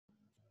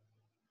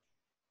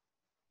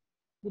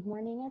Good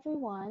morning,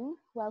 everyone.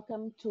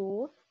 Welcome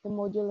to the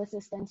module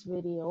assistance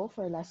video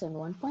for lesson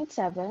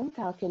 1.7,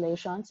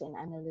 calculations in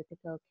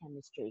analytical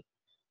chemistry.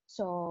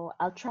 So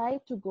I'll try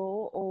to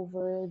go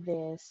over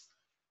this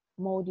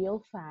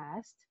module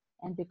fast,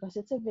 and because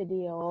it's a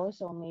video,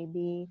 so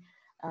maybe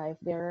if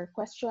there are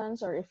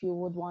questions or if you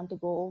would want to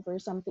go over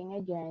something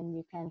again,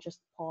 you can just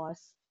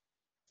pause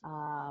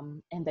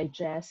and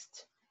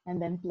digest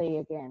and then play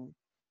again.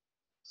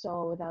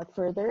 So without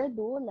further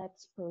ado,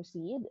 let's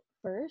proceed.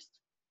 First,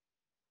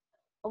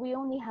 we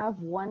only have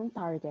one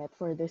target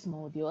for this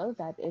module,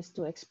 that is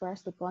to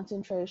express the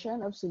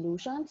concentration of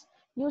solutions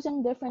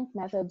using different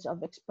methods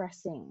of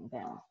expressing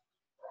them.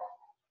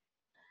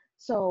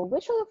 So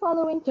which of the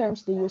following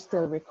terms do you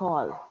still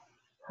recall?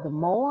 The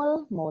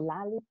mole,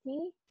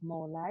 molality,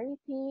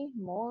 molarity,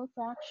 mole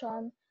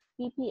fraction,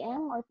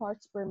 ppm or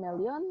parts per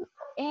million,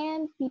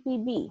 and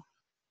ppb.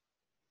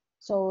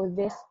 So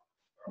this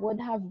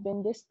would have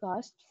been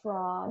discussed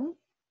from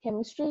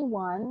Chemistry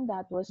 1,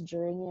 that was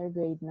during your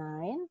grade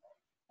 9.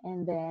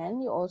 And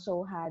then you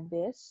also had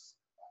this,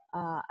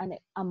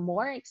 a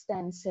more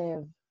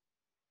extensive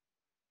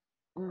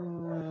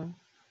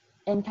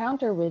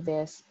encounter with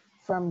this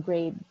from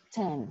grade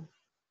 10.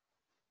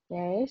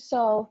 Okay,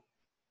 so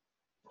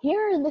here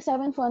are the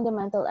 7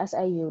 fundamental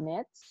SI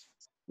units.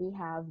 We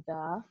have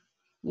the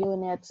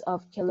units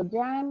of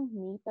kilogram,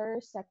 meter,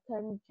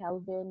 second,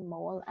 Kelvin,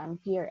 mole,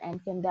 ampere,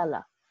 and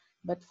candela.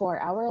 But for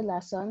our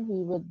lesson,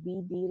 we would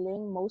be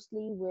dealing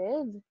mostly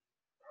with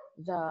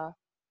the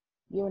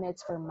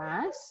units for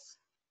mass,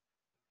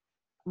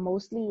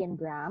 mostly in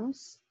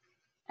grams,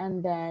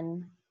 and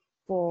then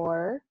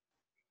for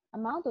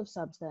amount of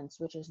substance,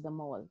 which is the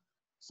mole.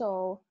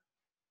 So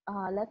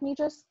let me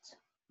just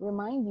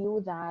remind you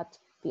that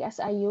the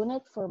SI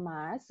unit for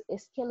mass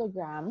is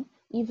kilogram,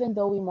 even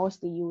though we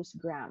mostly use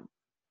gram.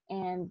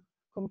 And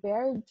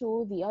compared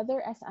to the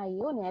other SI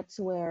units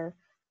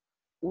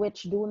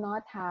which do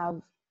not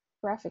have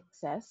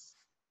prefixes,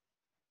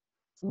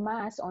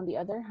 mass, on the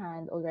other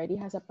hand, already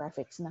has a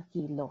prefix na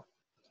kilo.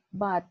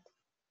 But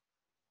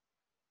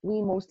we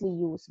mostly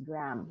use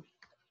gram.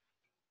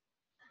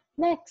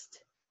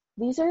 Next,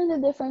 these are the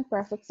different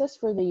prefixes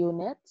for the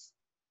units.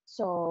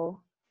 So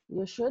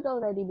you should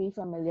already be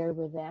familiar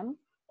with them,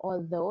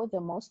 although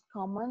the most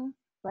common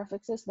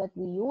prefixes that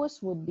we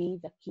use would be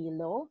the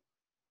kilo,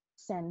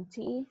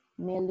 centi,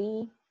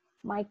 milli,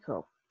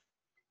 micro.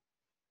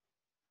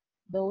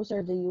 Those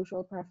are the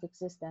usual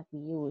prefixes that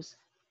we use.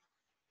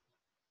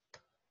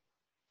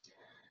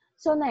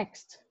 So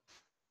next,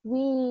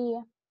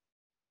 the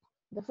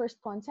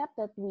first concept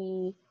that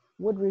we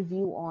would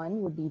review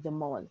on would be the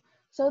mole.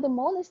 So the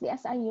mole is the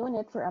SI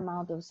unit for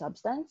amount of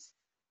substance.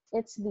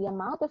 It's the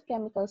amount of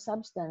chemical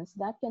substance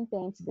that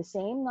contains the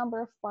same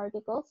number of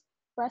particles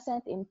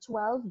present in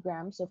 12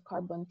 grams of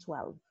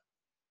carbon-12.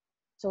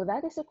 So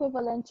that is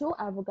equivalent to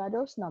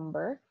Avogadro's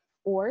number,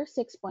 or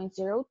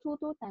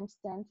 6.022 times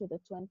 10 to the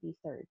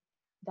 23rd.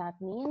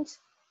 That means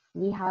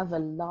we have a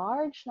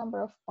large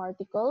number of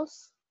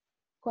particles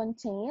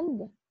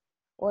contained,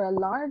 or a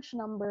large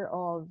number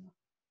of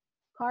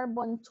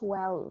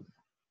carbon-12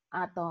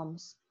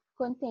 atoms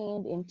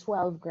contained in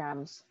 12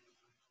 grams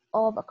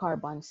of a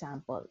carbon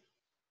sample.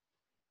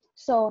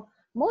 So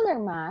molar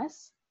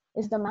mass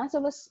is the mass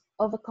of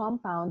a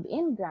compound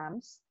in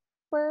grams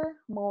per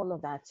mole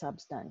of that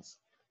substance.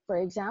 For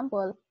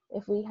example,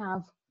 if we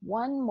have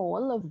 1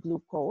 mole of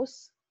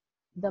glucose,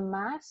 the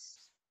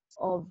mass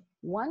of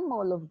 1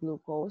 mole of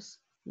glucose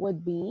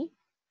would be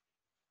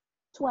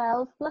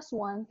 12 plus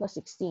 1 plus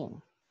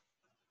 16.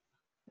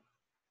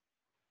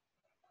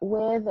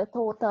 With a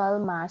total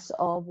mass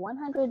of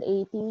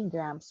 180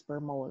 grams per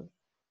mole.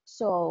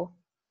 So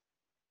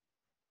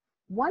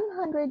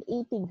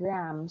 180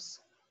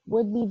 grams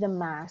would be the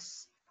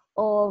mass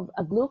of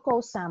a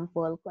glucose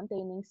sample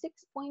containing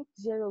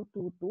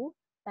 6.022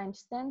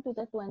 times 10 to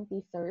the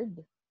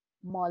 23rd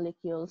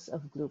molecules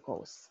of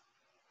glucose.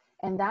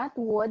 And that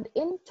would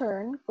in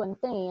turn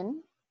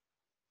contain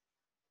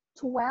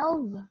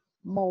 12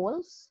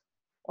 moles,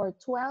 or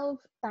 12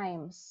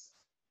 times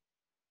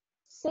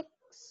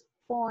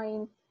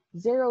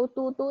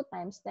 6.022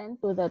 times 10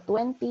 to the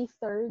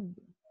 23rd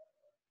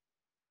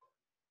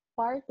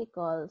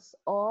particles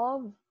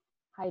of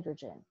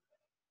hydrogen.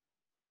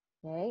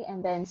 Okay,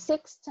 and then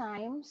 6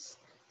 times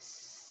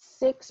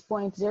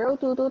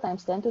 6.022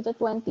 times 10 to the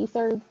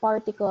 23rd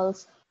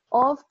particles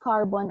of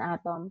carbon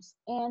atoms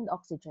and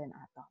oxygen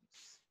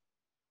atoms.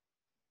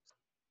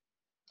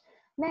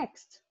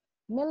 Next,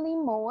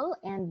 millimole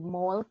and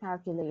mole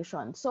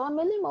calculation. So a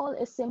millimole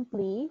is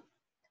simply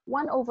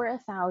 1 over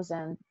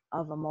 1,000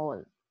 of a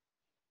mole.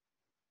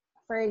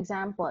 For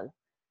example,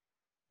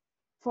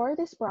 for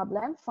this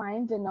problem,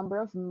 find the number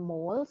of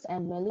moles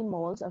and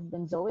millimoles of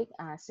benzoic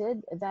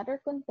acid that are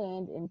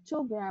contained in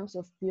 2 grams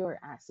of pure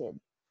acid.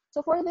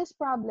 So for this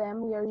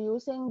problem, we are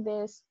using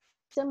this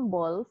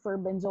symbol for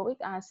benzoic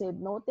acid.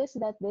 Notice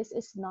that this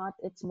is not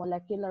its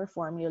molecular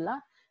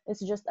formula. It's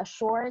just a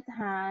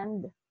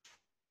shorthand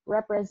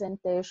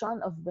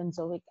representation of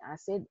benzoic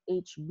acid,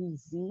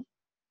 HBZ.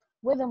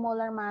 with a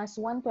molar mass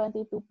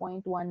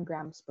 122.1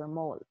 grams per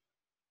mole.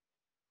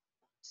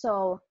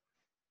 So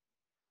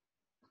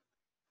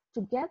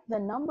to get the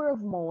number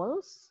of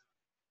moles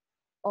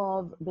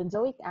of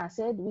benzoic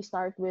acid, we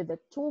start with the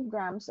 2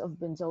 grams of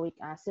benzoic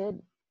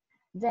acid,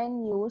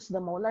 then use the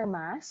molar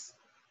mass.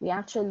 We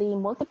actually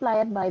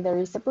multiply it by the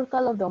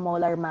reciprocal of the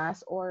molar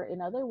mass, or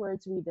in other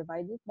words, we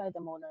divide it by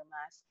the molar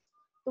mass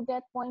to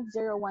get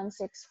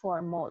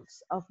 0.0164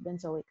 moles of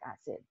benzoic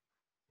acid.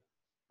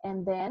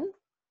 And then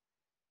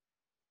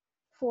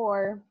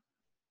for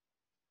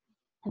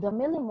the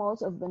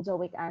millimoles of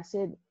benzoic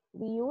acid,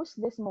 we use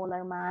this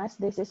molar mass.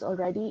 This is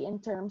already in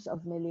terms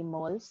of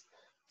millimoles.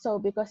 So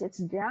because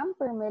it's gram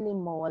per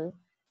millimole,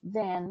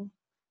 then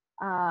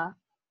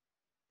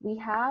we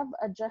have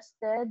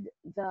adjusted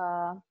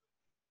the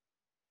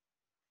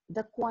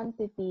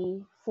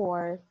quantity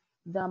for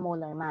the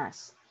molar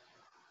mass.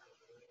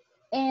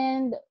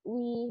 And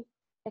we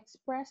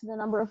express the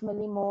number of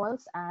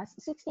millimoles as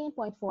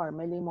 16.4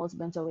 millimoles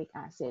benzoic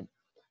acid.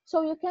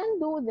 So you can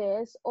do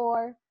this,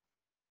 or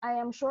I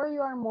am sure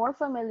you are more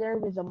familiar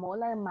with the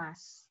molar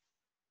mass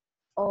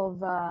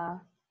of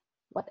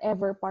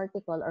whatever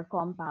particle or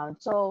compound.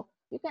 So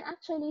you can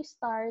actually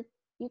start,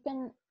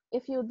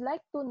 if you'd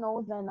like to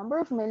know the number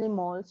of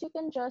millimoles, you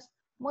can just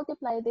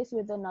multiply this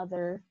with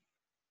another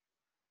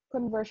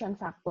conversion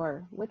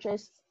factor, which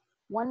is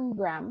 1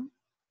 gram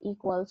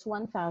equals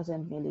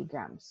 1,000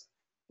 milligrams.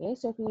 Okay,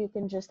 so you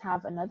can just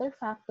have another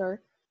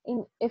factor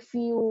if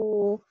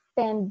you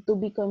tend to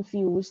be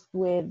confused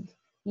with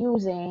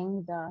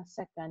using the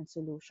second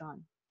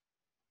solution.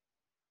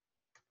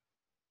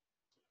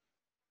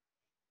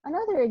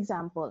 Another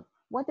example,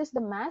 what is the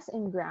mass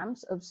in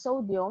grams of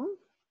sodium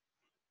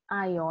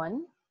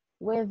ion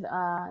with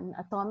an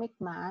atomic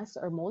mass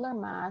or molar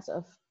mass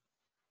of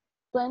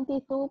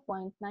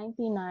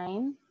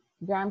 22.99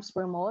 grams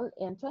per mole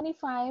and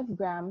 25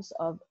 grams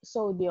of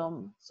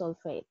sodium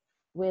sulfate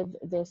with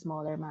this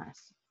molar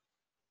mass?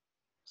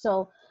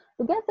 So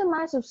to get the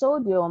mass of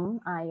sodium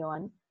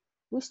ion,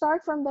 we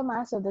start from the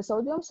mass of the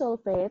sodium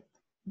sulfate,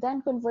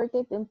 then convert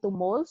it into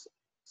moles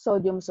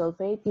sodium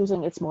sulfate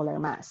using its molar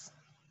mass.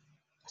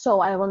 So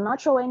I will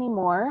not show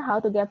anymore how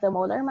to get the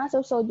molar mass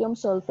of sodium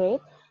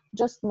sulfate.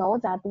 Just know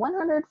that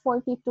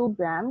 142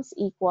 grams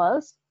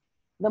equals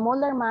the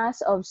molar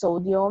mass of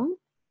sodium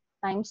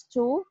times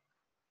 2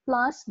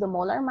 plus the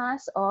molar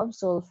mass of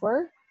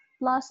sulfur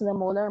plus the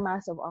molar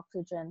mass of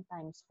oxygen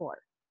times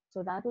 4.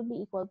 So that would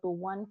be equal to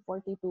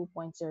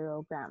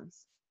 142.0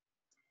 grams.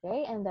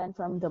 Okay, and then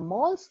from the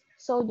moles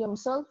sodium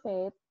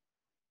sulfate,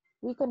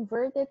 we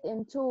convert it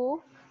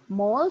into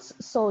moles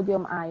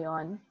sodium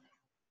ion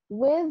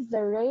with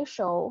the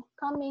ratio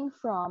coming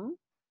from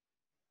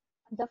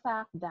the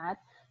fact that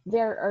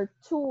there are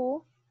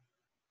 2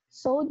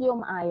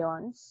 sodium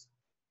ions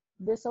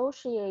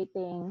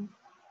dissociating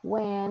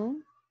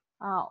when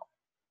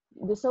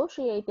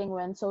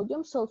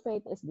sodium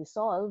sulfate is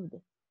dissolved,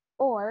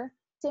 or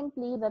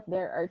simply that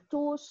there are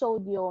 2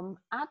 sodium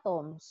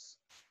atoms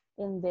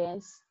in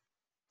this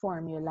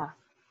formula.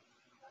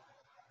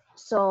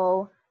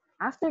 So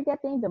after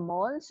getting the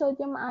mole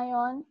sodium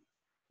ion,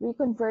 we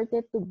convert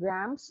it to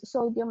grams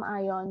sodium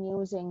ion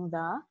using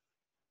the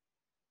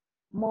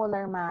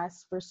molar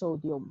mass for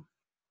sodium.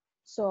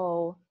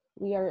 So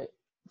we are,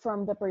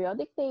 from the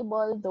periodic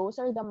table, those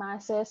are the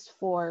masses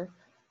for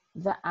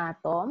the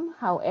atom.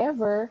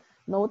 However,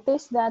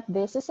 notice that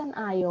this is an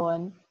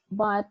ion,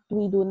 but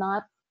we do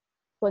not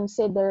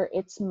consider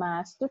its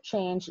mass to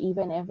change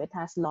even if it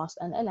has lost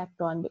an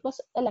electron,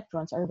 because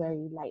electrons are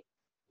very light.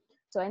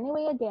 So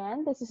anyway,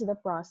 again, this is the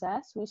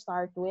process. We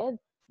start with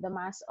the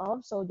mass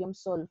of sodium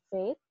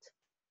sulfate,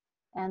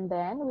 and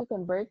then we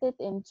convert it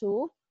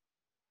into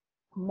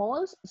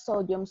moles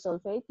sodium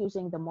sulfate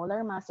using the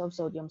molar mass of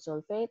sodium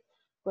sulfate,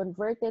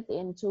 convert it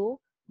into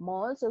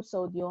moles of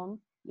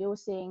sodium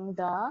using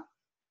the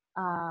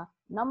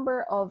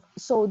number of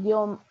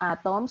sodium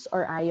atoms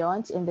or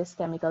ions in this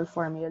chemical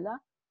formula,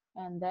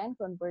 and then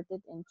convert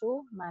it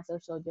into mass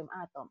of sodium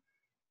atom.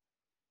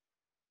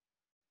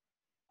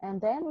 And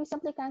then we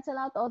simply cancel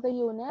out all the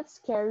units,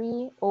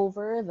 carry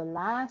over the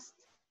last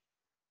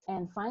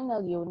and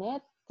final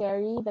unit,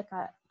 carry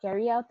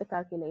out the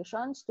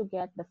calculations to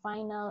get the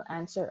final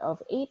answer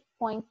of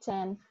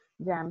 8.10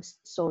 grams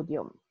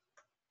sodium.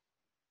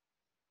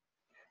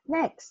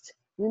 Next,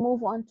 we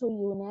move on to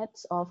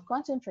units of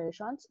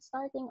concentrations,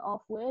 starting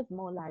off with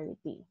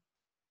molarity.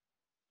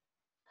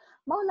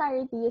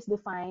 Molarity is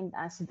defined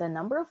as the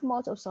number of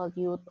moles of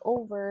solute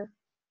over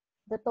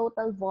the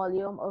total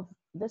volume of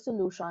the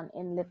solution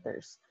in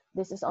liters.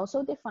 This is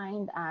also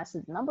defined as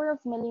the number of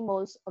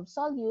millimoles of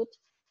solute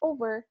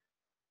over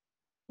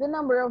the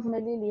number of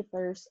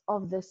milliliters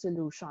of the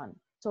solution.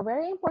 So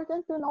very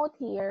important to note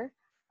here,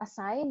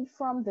 aside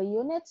from the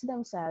units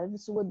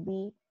themselves, would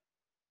be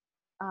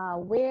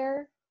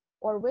where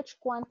or which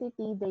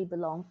quantity they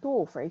belong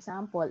to. For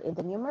example, in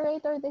the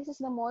numerator, this is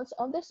the moles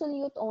of the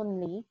solute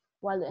only,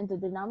 while in the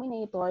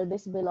denominator,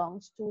 this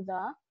belongs to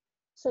the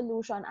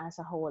solution as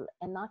a whole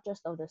and not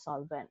just of the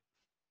solvent.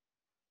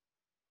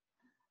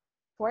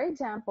 For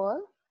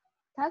example,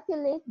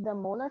 calculate the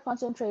molar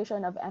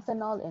concentration of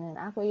ethanol in an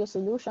aqueous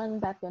solution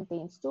that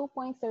contains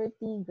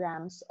 2.30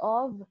 grams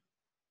of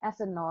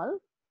ethanol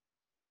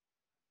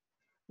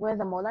with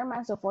a molar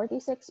mass of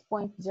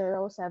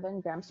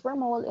 46.07 grams per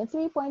mole in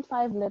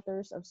 3.5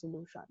 liters of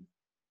solution.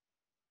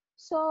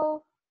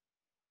 So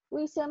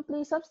we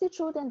simply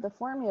substitute in the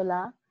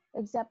formula,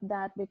 except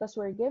that because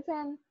we're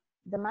given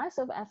the mass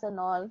of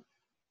ethanol,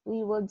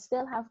 we would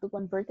still have to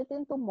convert it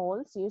into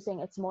moles using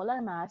its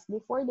molar mass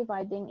before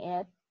dividing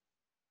it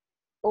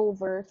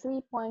over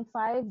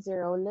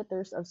 3.50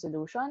 liters of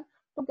solution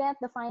to get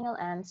the final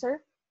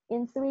answer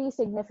in 3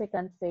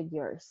 significant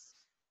figures.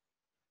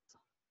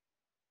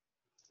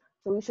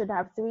 So we should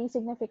have 3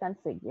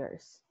 significant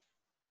figures.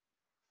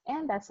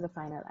 And that's the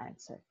final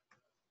answer.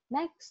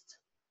 Next,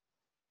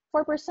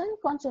 for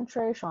percent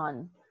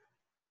concentration,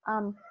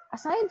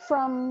 aside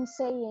from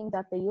saying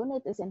that the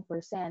unit is in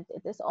percent,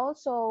 it is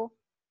also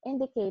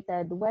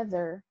indicated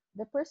whether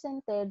the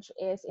percentage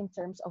is in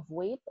terms of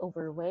weight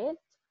over weight,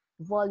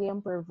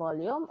 volume per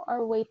volume,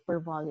 or weight per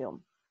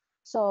volume.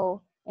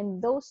 So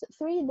in those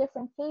 3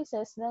 different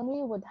cases, then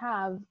we would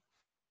have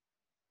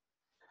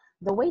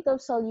the weight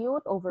of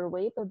solute over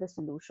weight of the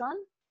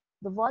solution,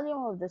 the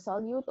volume of the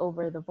solute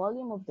over the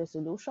volume of the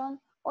solution,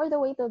 or the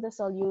weight of the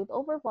solute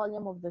over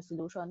volume of the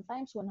solution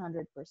times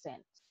 100%.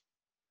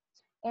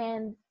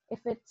 And if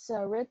it's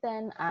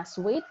written as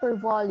weight per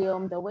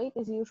volume, the weight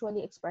is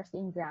usually expressed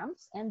in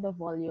grams and the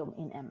volume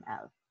in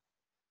ml.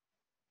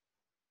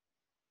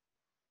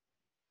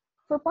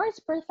 For parts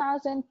per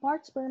thousand,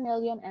 parts per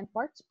million, and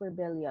parts per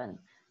billion,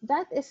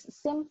 that is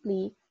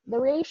simply the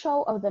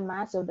ratio of the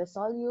mass of the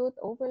solute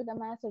over the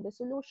mass of the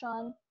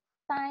solution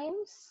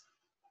times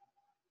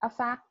a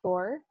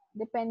factor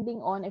depending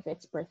on if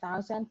it's per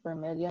thousand, per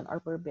million, or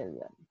per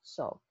billion.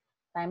 So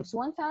times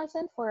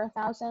 1,000 for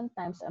 1,000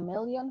 times a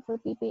million for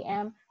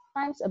ppm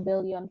times a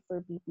billion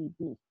for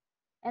ppb.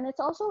 And it's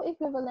also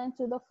equivalent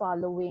to the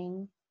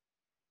following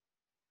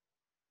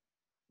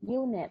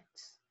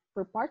units.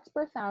 For parts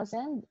per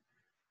thousand,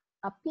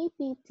 a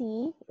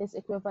ppt is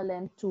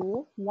equivalent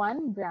to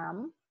 1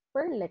 gram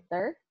per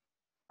liter,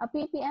 a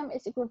ppm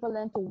is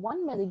equivalent to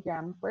 1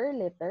 milligram per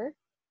liter,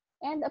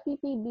 and a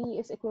ppb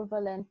is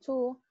equivalent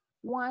to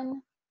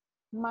 1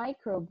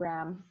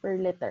 microgram per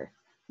liter.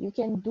 You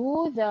can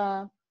do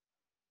the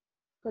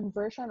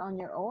conversion on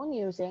your own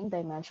using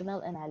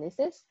dimensional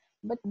analysis,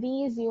 but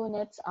these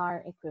units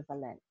are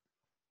equivalent.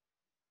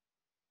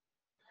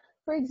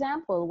 For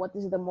example, what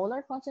is the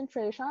molar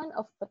concentration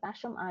of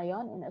potassium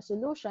ion in a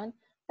solution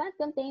that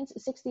contains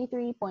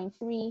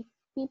 63.3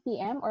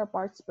 ppm or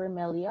parts per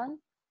million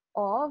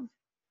of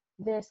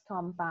this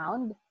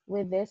compound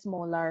with this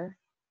molar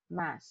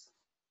mass?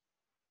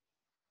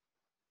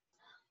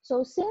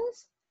 So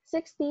since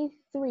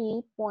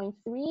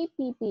 63.3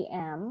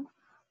 ppm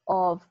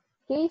of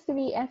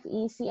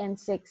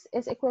K3FeCN6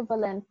 is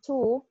equivalent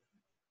to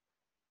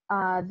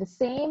the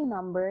same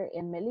number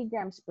in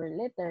milligrams per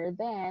liter,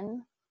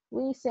 then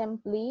we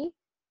simply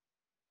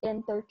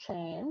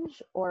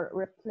interchange or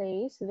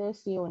replace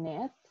this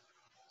unit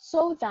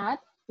so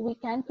that we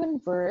can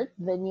convert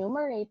the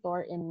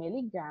numerator in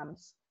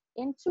milligrams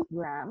into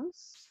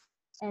grams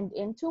and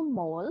into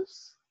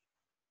moles,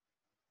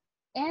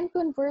 and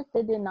convert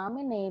the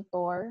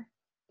denominator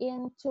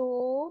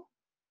into,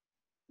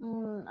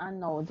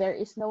 no, there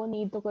is no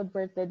need to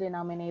convert the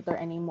denominator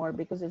anymore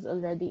because it's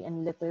already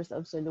in liters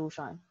of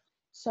solution.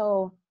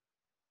 So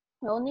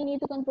we only need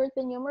to convert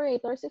the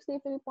numerator,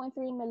 63.3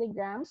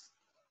 milligrams,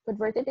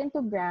 convert it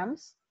into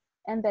grams,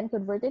 and then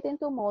convert it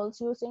into moles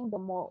using the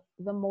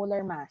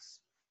molar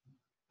mass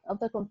of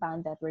the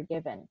compound that we're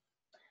given.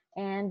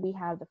 And we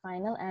have the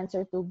final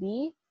answer to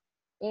be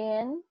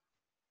in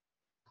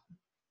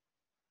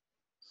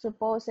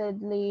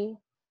supposedly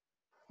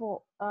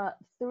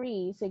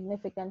 3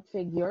 significant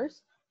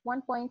figures,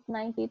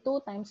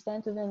 1.92 times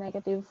 10 to the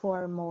negative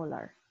 4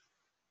 molar.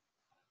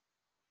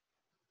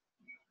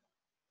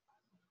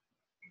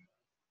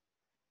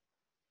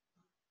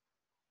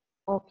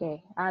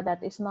 Okay,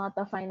 that is not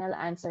the final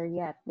answer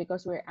yet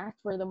because we're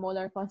asked for the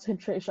molar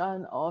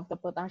concentration of the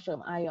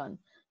potassium ion.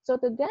 So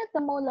to get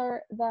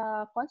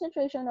the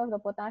concentration of the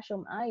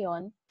potassium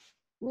ion,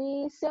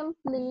 we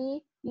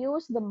simply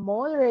use the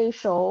mole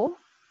ratio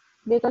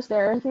because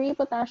there are 3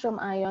 potassium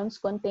ions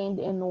contained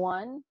in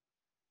one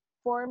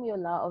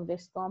formula of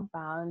this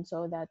compound.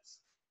 So that's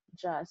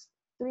just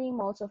 3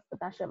 moles of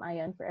potassium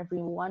ion for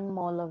every 1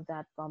 mole of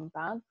that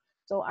compound.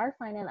 So our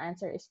final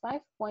answer is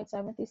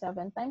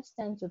 5.77 times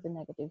 10 to the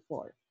negative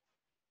 4.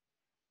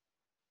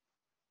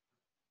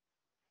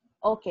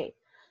 Okay,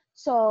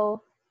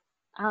 so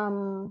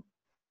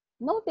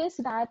notice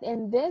that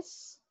in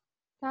this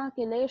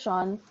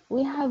calculation,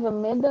 we have a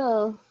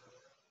middle,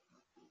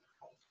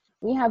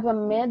 an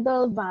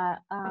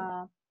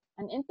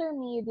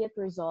intermediate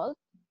result,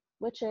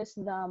 which is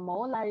the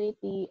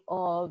molarity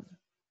of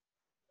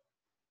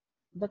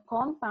the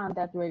compound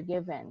that we're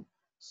given.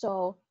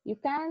 So you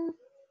can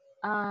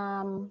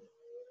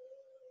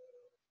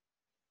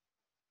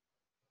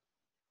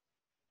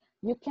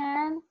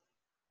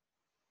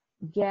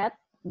get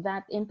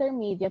that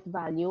intermediate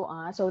value.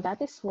 So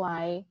that is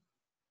why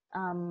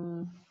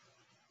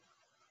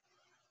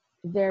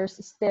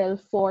there's still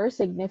 4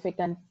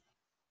 significant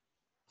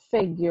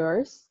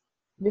figures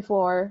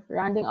before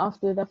rounding off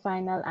to the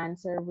final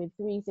answer with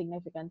 3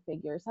 significant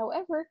figures.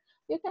 However,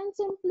 you can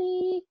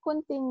simply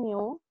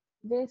continue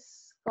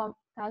this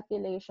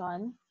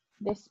calculation,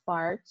 this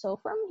part. So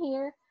from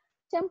here,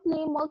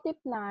 simply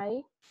multiply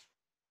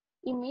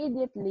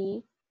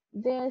immediately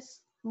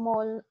this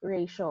mole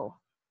ratio,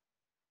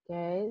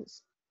 okay,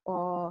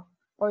 or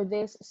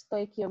this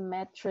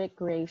stoichiometric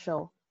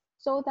ratio,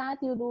 so that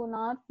you do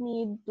not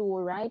need to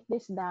write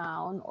this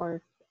down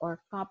or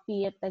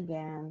copy it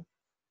again.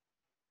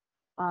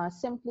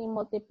 Simply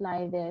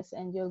multiply this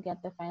and you'll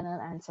get the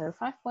final answer,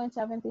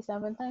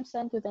 5.77 times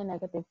 10 to the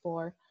negative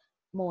 4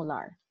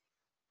 molar.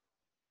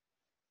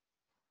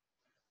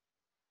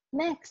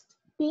 Next,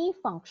 P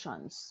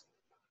functions.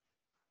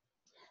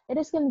 It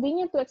is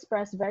convenient to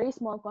express very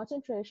small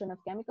concentration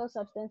of chemical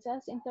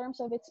substances in terms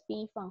of its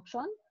P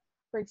function,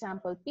 for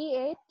example,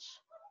 pH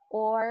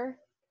or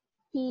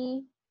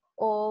P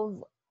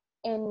of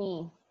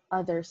any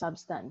other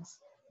substance.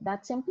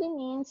 That simply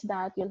means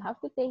that you'll have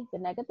to take the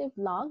negative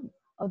log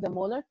of the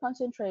molar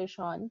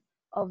concentration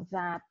of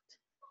that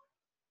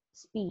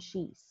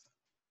species.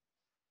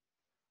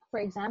 For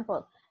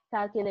example,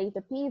 calculate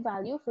the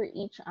p-value for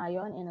each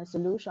ion in a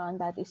solution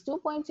that is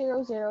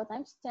 2.00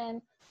 times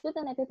 10 to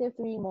the negative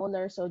 3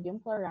 molar sodium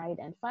chloride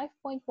and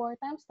 5.4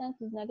 times 10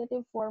 to the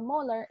negative 4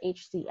 molar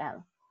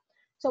HCl.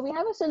 So we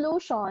have a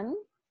solution,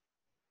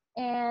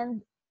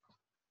 and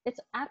it's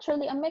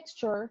actually a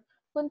mixture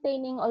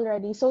containing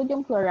already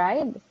sodium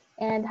chloride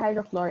and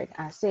hydrochloric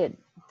acid.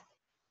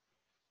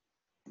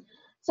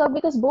 So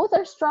because both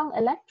are strong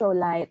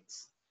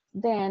electrolytes,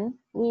 then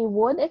we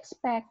would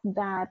expect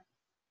that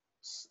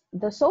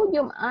the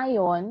sodium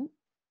ion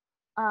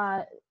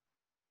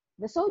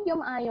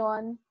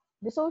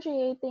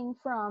dissociating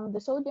from the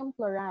sodium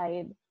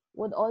chloride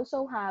would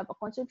also have a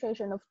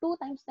concentration of 2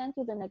 times 10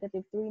 to the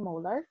negative 3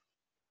 molar.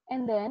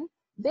 And then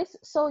this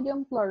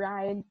sodium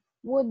chloride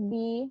would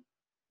be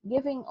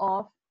giving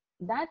off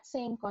that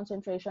same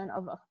concentration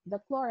of the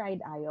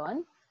chloride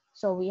ion.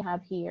 So we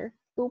have here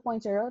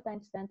 2.0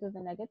 times 10 to the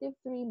negative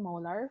 3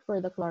 molar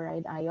for the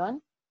chloride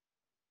ion.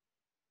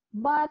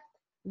 But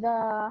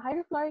the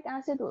hydrochloric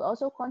acid will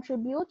also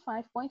contribute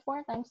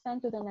 5.4 times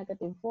 10 to the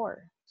negative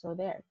 4. So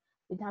there,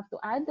 we'd have to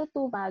add the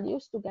two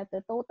values to get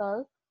the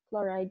total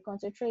chloride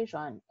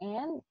concentration.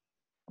 And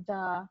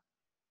the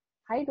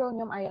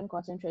hydronium ion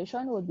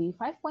concentration would be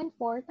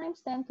 5.4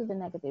 times 10 to the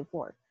negative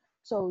 4.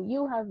 So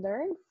you have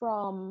learned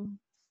from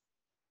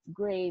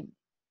grade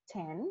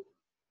 10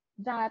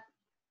 that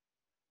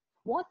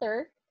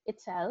water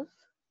itself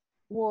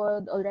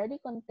would already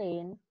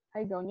contain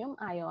hydronium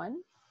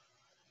ion.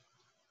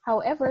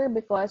 However,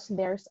 because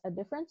there's a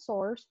different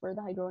source for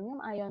the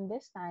hydronium ion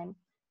this time,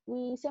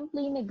 we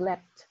simply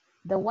neglect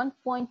the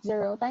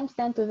 1.0 times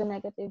 10 to the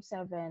negative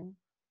 7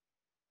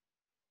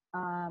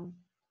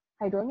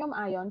 hydronium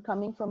ion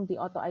coming from the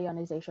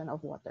autoionization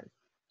of water.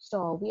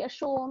 So we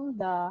assume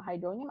the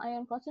hydronium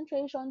ion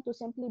concentration to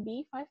simply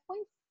be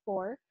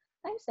 5.4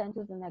 times 10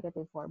 to the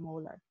negative 4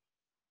 molar.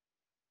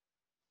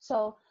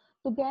 So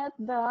to get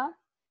the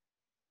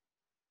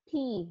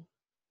P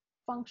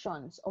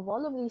functions of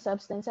all of these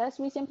substances,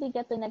 we simply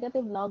get the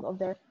negative log of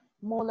their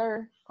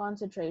molar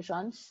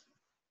concentrations.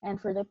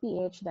 And for the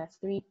pH, that's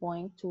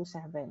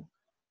 3.27.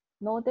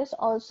 Notice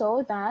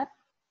also that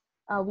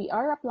we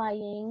are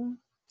applying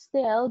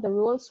still the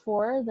rules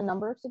for the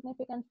number of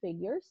significant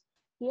figures.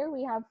 Here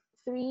we have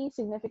 3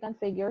 significant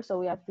figures, so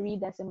we have 3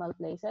 decimal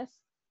places.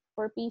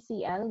 For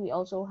PCl, we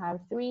also have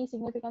 3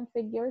 significant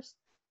figures,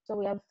 so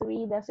we have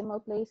 3 decimal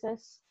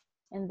places.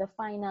 And the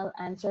final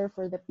answer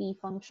for the P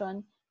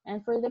function.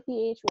 And for the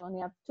pH, we only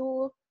have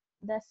 2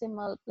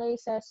 decimal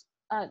places.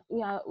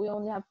 We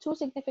only have 2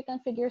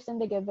 significant figures in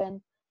the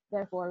given.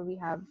 Therefore, we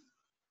have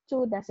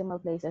 2 decimal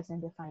places in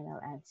the final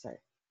answer.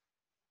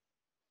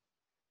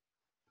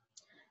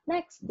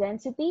 Next,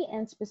 density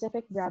and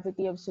specific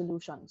gravity of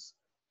solutions.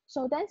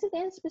 So density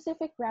and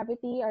specific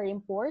gravity are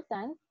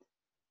important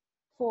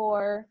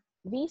for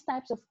these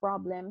types of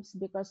problems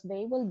because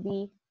they will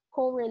be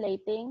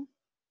correlating,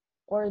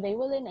 or they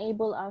will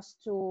enable us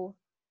to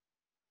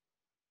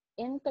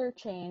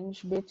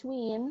interchange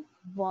between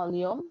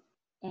volume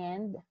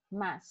and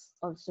mass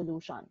of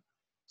solution.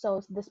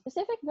 So the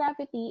specific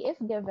gravity, if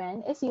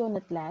given, is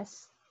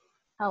unitless.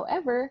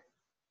 However,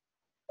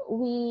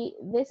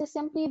 this is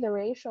simply the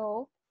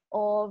ratio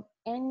of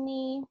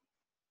any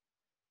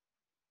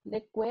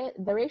liquid,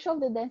 the ratio of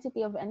the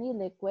density of any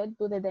liquid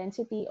to the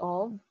density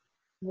of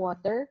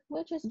water,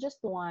 which is just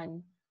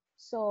 1.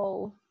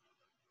 So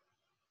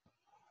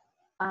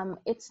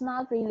it's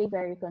not really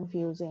very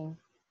confusing.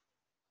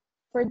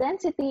 For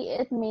density,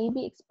 it may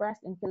be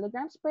expressed in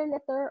kilograms per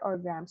liter or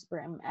grams per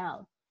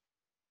ml,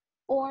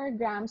 or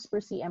grams per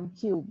cm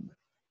cube,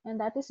 and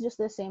that is just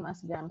the same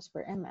as grams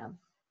per ml.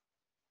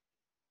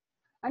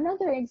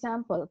 Another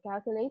example,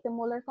 calculate the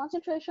molar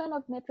concentration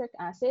of nitric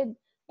acid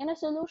in a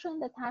solution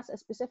that has a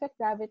specific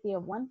gravity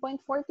of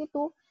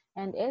 1.42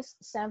 and is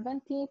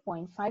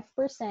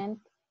 70.5%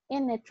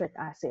 in nitric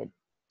acid.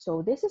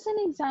 So this is an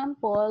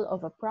example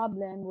of a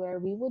problem where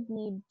we would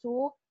need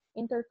to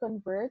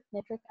interconvert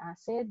nitric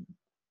acid's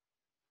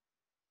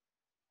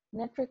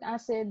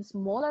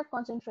molar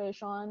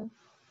concentration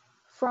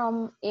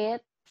from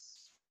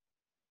its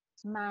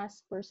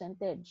mass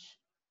percentage.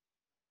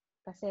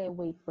 Kasi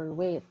weight per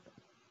weight.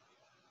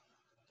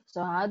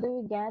 So how do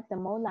we get the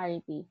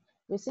molarity?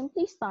 We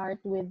simply start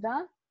with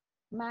the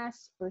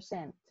mass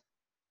percent.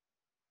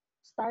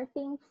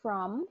 Starting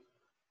from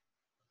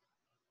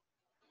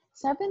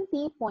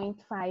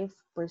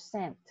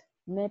 70.5%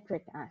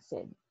 nitric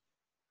acid.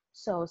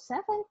 So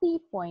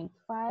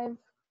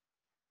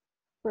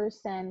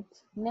 70.5%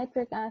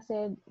 nitric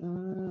acid.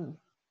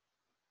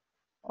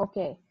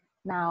 Okay,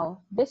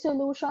 now this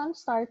solution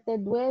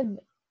started with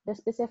the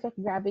specific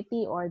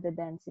gravity or the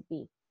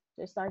density.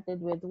 So it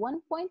started with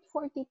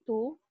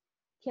 1.42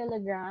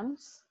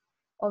 kilograms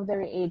of the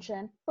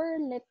reagent per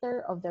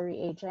liter of the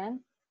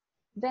reagent.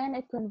 Then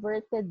it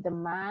converted the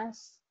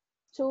mass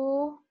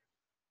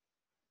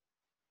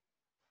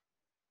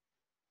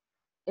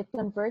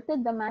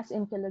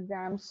in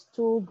kilograms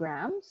to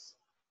grams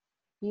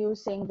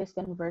using this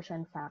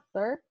conversion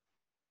factor.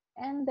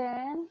 And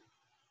then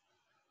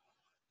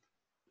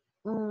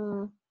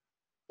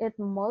it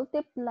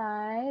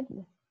multiplied,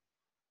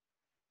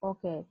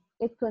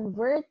 it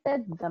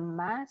converted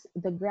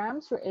the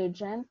grams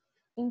reagent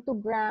into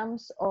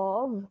grams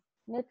of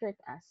nitric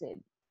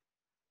acid.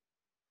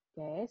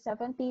 Okay,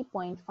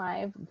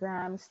 70.5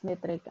 grams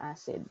nitric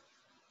acid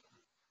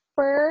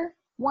per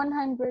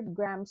 100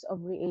 grams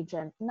of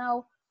reagent.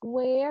 Now,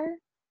 where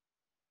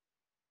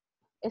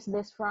is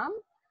this from?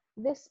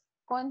 This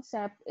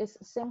concept is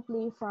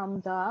simply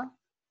from the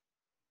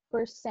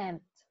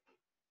percent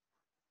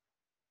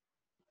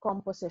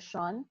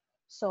composition.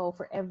 So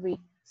for every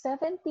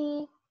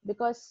 70,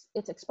 because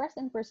it's expressed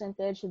in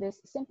percentage, this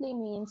simply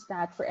means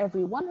that for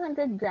every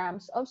 100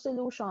 grams of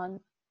solution,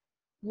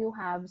 you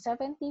have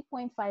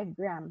 70.5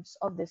 grams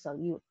of the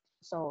solute.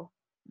 So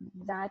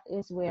that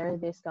is where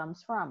this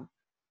comes from.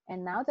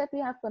 And now that we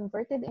have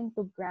converted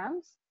into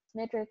grams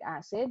nitric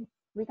acid,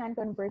 we can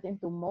convert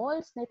into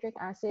moles nitric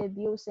acid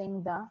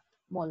using the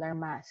molar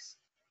mass.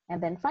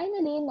 And then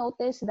finally,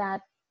 notice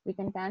that we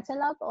can cancel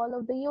out all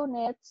of the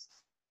units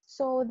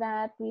so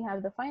that we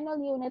have the final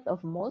unit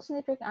of moles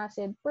nitric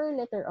acid per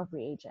liter of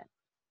reagent.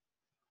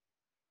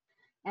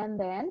 And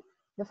then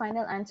the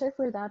final answer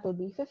for that would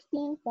be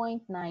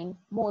 15.9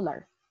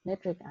 molar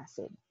nitric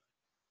acid.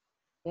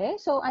 Okay,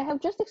 so I have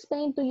just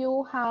explained to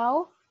you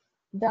how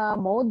the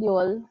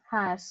module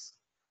has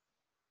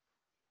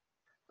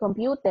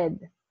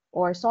computed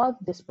or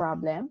solved this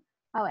problem.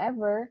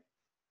 However,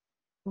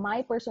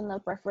 my personal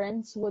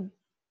preference would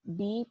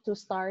be to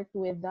start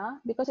with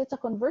because it's a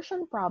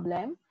conversion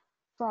problem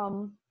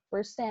from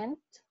percent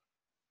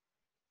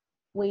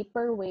weight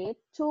per weight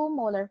to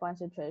molar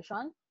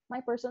concentration.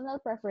 My personal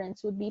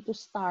preference would be to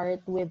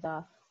start with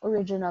the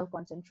original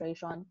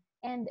concentration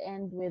and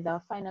end with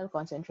the final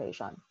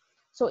concentration.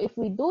 So if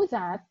we do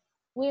that,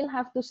 we'll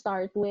have to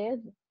start with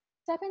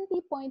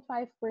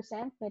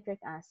 70.5% nitric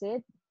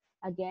acid.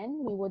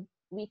 Again,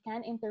 we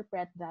can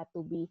interpret that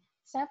to be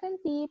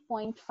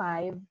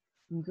 70.5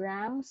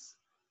 grams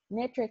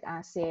nitric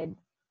acid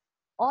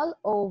all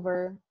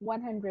over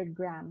 100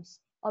 grams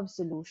of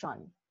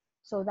solution.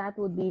 So that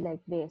would be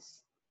like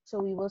this. So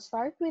we will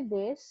start with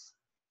this,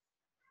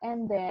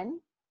 and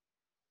then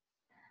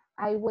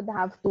I would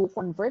have to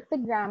convert the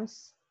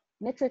grams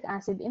nitric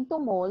acid into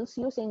moles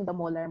using the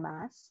molar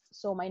mass.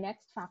 So my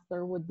next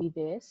factor would be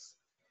this.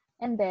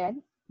 And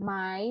then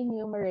my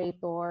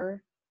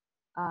numerator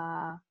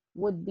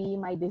would be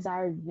my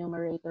desired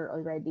numerator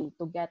already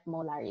to get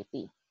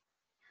molarity.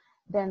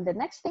 Then the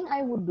next thing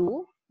I would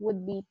do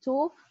would be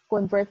to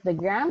convert the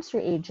grams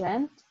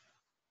reagent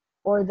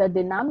or the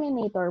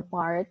denominator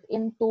part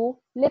into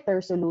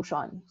liter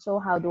solution. So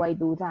how do I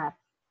do that?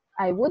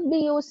 I would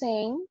be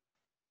using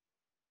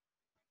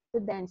the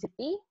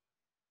density,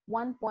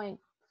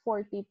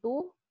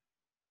 1.42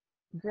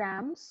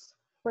 grams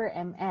per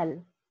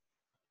ml.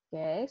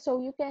 Okay, so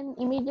you can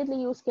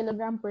immediately use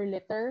kilogram per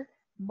liter,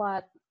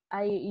 but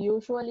I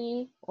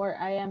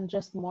am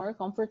just more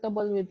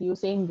comfortable with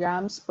using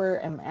grams per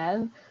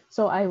ml.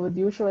 So I would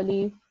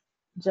usually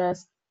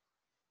just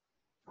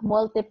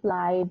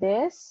multiply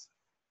this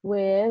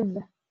with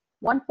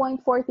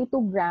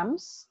 1.42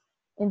 grams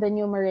in the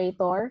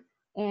numerator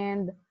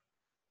and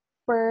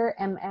per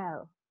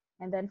ml.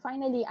 And then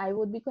finally, I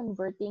would be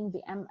converting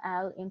the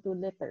ml into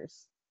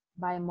liters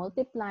by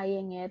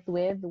multiplying it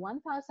with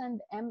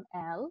 1000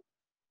 ml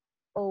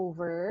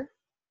over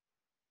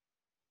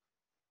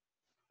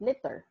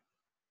liter.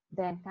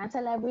 Then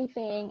cancel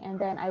everything, and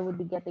then I would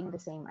be getting the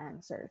same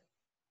answer.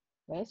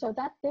 Okay, so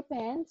that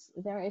depends.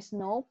 There is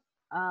no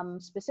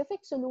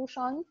specific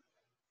solution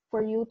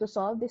for you to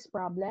solve this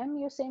problem.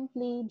 You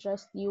simply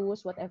just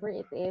use whatever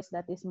it is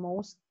that is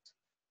most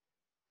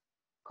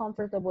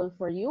comfortable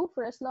for you,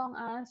 for as long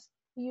as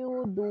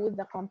you do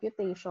the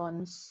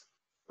computations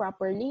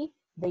properly,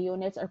 the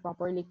units are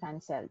properly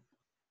canceled.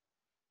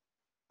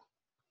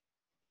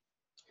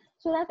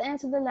 So that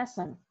ends the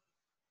lesson.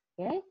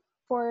 Okay,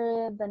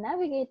 for the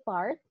navigate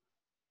part,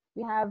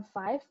 we have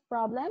 5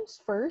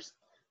 problems. First,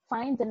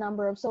 find the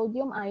number of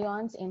sodium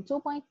ions in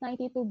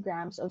 2.92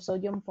 grams of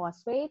sodium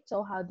phosphate.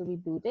 So how do we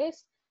do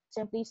this?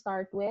 Simply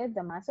start with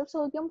the mass of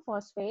sodium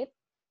phosphate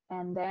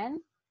and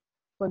then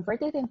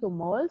convert it into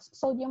moles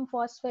sodium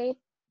phosphate,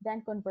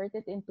 then convert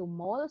it into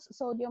moles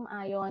sodium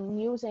ion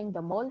using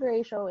the mole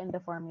ratio in the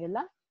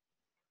formula,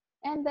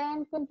 and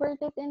then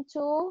convert it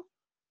into,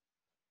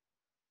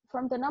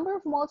 from the number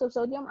of moles of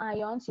sodium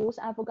ions, use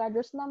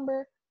Avogadro's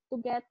number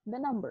to get the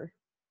number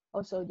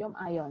of sodium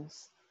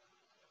ions.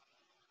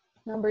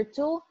 Number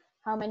 2,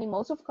 how many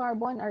moles of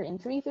carbon are in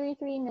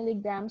 333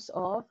 milligrams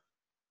of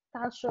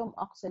calcium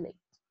oxalate?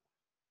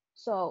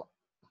 So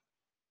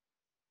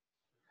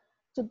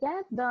to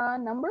get the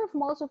number of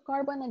moles of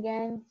carbon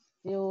again,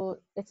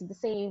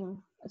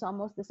 it's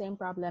almost the same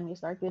problem. You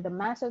start with the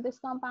mass of this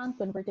compound,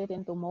 convert it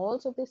into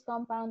moles of this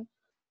compound,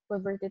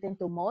 convert it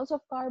into moles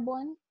of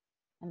carbon,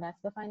 and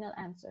that's the final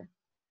answer.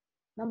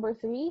 Number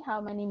 3,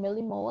 how many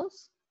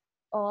millimoles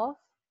of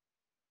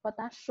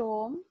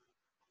potassium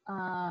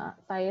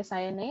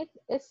thiocyanate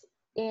is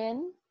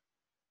in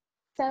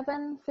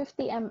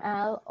 750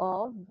 ml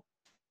of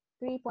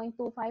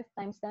 3.25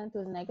 times 10 to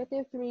the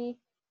negative 3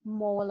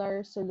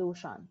 molar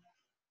solution.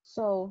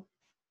 So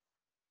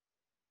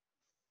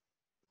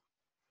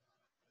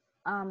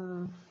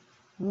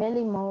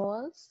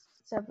millimoles,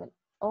 7,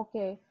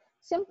 okay.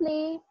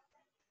 Simply,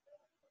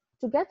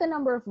 to get the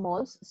number of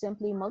moles,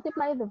 simply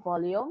multiply the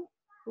volume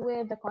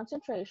with the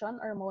concentration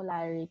or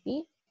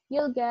molarity.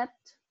 You'll get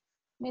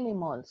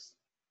millimoles.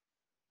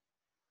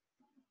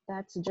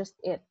 That's just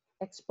it.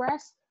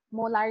 Express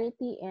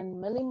molarity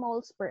in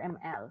millimoles per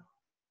ml.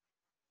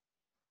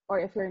 Or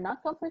if you're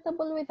not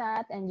comfortable with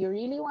that and you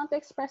really want to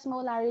express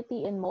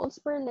molarity in moles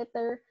per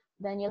liter,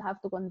 then you'll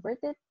have to convert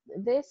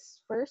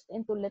this first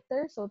into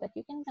liter so that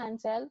you can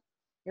cancel.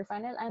 Your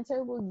final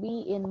answer will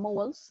be in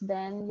moles,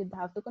 then you'd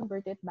have to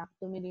convert it back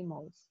to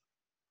millimoles.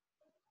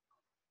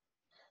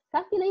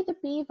 Calculate the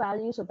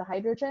p-values of the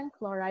hydrogen,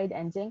 chloride,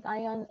 and zinc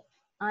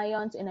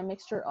ions in a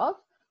mixture of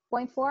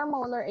 0.4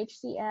 molar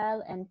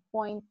HCl and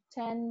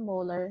 0.10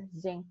 molar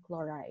zinc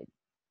chloride.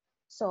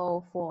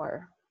 So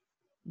for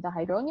the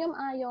hydronium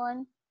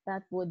ion,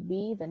 that would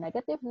be the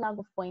negative log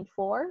of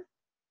 0.4.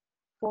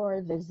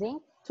 For the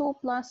zinc 2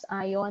 plus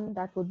ion,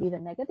 that would be the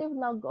negative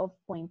log of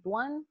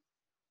 0.1.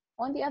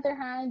 On the other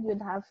hand,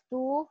 you'd have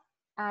to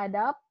add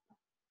up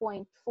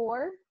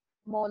 0.4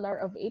 molar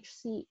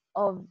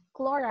of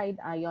chloride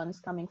ions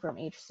coming from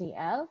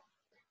HCl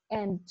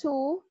and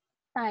 2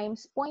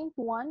 times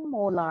 0.1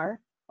 molar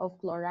of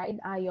chloride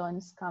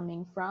ions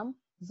coming from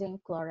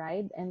zinc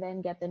chloride, and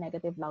then get the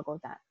negative log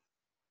of that.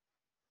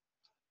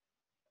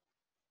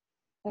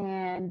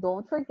 And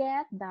don't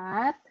forget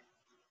that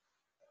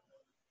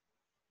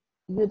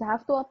you'd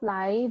have to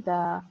apply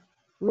the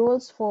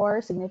rules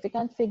for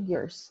significant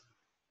figures.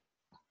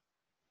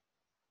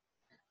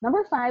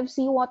 Number 5,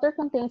 seawater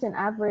contains an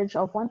average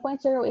of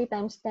 1.08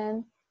 times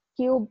 10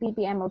 cube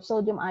ppm of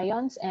sodium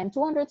ions and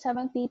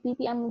 270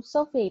 ppm of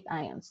sulfate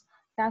ions.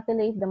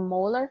 Calculate the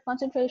molar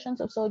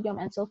concentrations of sodium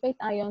and sulfate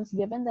ions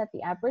given that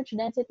the average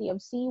density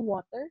of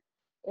seawater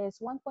is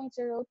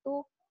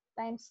 1.02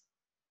 times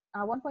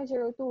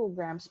 1.02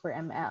 grams per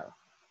ml.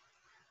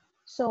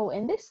 So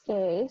in this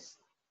case,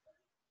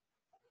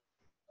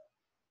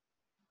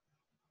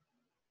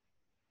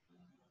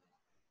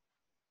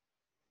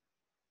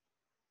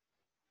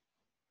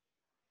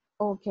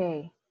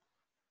 okay,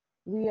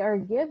 we are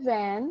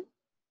given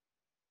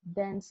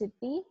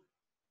density.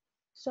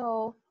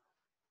 So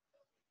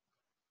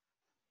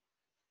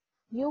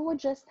you would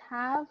just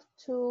have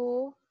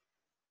to,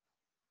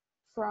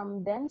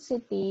 from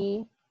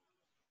density,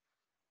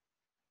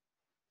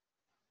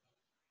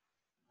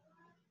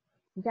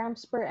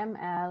 grams per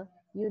ml,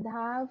 you'd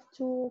have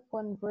to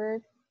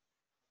convert.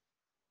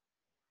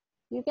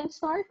 You can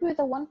start with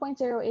a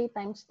 1.08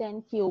 times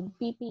 10 cube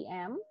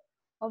ppm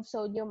of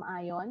sodium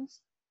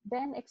ions,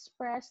 then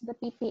express the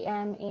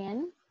ppm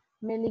in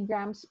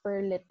milligrams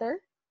per liter,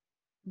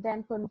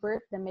 then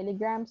convert the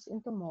milligrams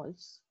into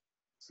moles.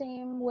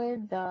 Same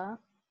with the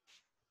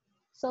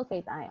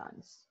sulfate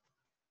ions.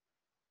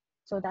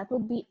 So that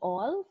would be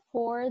all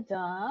for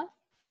the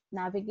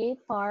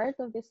navigate part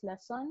of this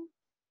lesson.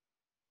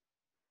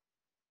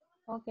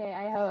 Okay,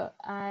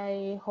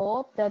 I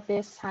hope that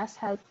this has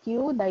helped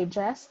you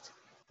digest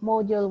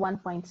Module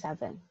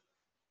 1.7.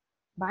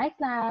 Bye,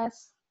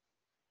 class.